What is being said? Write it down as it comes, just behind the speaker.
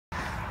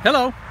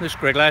Hello, this is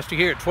Greg Laster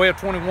here at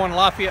 1221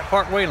 Lafayette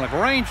Parkway in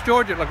LaGrange,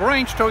 Georgia at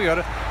LaGrange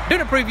Toyota.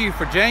 Doing a preview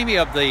for Jamie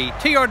of the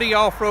TRD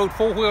Off-Road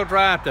 4-wheel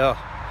drive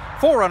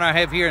 4Runner I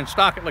have here in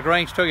stock at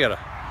LaGrange Toyota.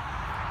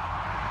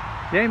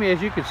 Jamie,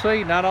 as you can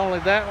see, not only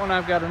that one,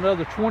 I've got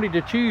another 20 to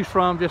choose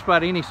from, just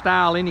about any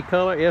style, any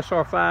color,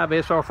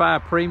 SR5,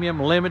 SR5 Premium,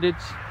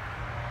 Limiteds.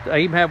 I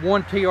even have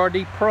one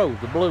TRD Pro,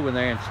 the blue in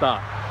there in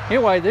stock.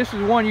 Anyway, this is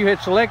the one you had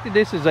selected.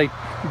 This is the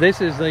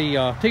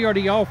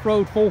TRD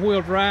Off-Road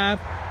 4-wheel drive.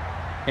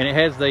 And it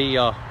has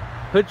the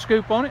hood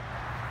scoop on it,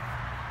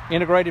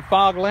 integrated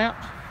fog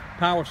lamps,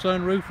 power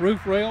sunroof,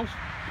 roof rails,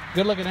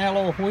 good looking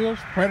alloy wheels,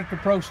 Predator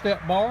Pro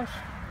step bars.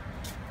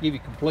 Give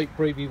you a complete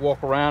preview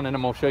walk around, and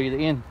I'm going to show you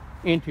the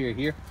interior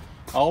here.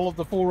 All of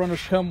the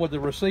 4Runners come with the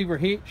receiver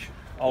hitch.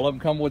 All of them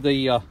come with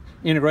the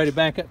integrated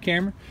backup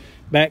camera.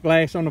 Back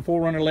glass on the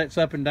 4Runner lets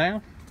up and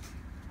down.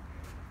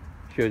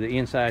 Show you the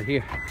inside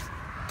here.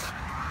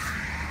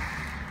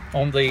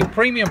 On the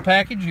premium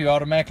package, you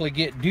automatically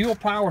get dual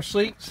power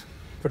seats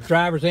for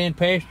drivers and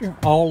passenger,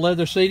 all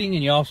leather seating,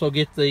 and you also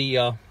get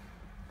the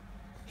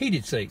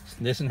heated seats.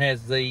 This one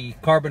has the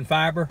carbon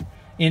fiber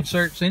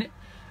inserts in it,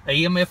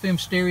 AM/FM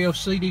stereo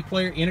CD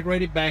player,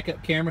 integrated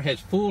backup camera, has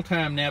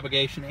full-time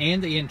navigation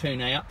and the Intune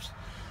apps.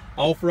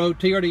 Off-road,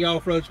 TRD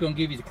Off-Road is going to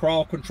give you the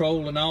crawl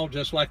control and all,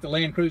 just like the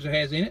Land Cruiser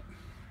has in it.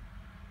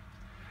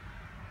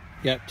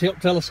 Got tilt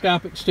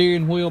telescopic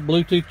steering wheel,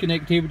 Bluetooth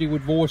connectivity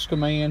with voice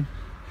command,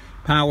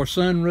 power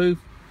sunroof.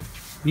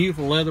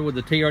 Beautiful leather with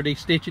the TRD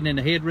stitching in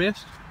the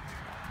headrest.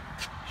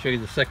 Show you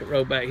the second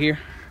row back here.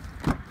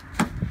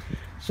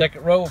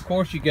 Second row, of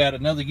course, you got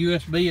another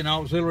USB and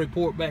auxiliary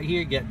port back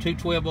here. You got two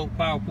 12-volt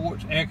power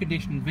ports, air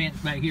conditioning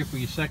vents back here for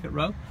your second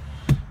row.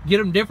 Get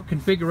them different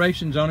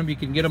configurations on them. You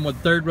can get them with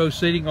third row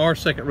seating or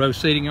second row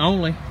seating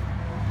only.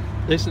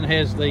 This one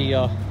has the,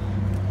 I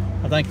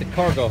think, the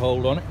cargo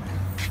hold on it.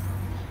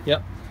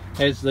 Yep,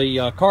 has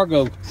the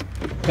cargo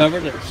cover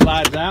that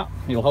slides out.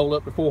 It'll hold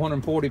up to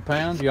 440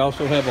 pounds. You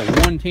also have a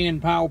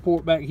 110 power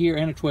port back here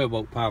and a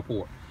 12-volt power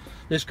port.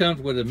 This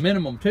comes with a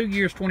minimum 2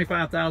 years,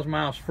 25,000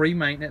 miles free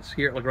maintenance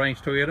here at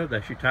LaGrange Toyota.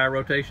 That's your tire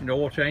rotation,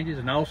 oil changes,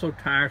 and also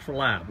tires for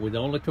life. We're the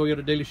only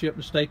Toyota dealership in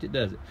the state that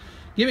does it.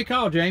 Give me a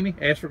call, Jamie.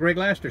 Ask for Greg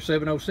Laster,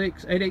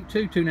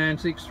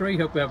 706-882-2963.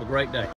 Hope you have a great day.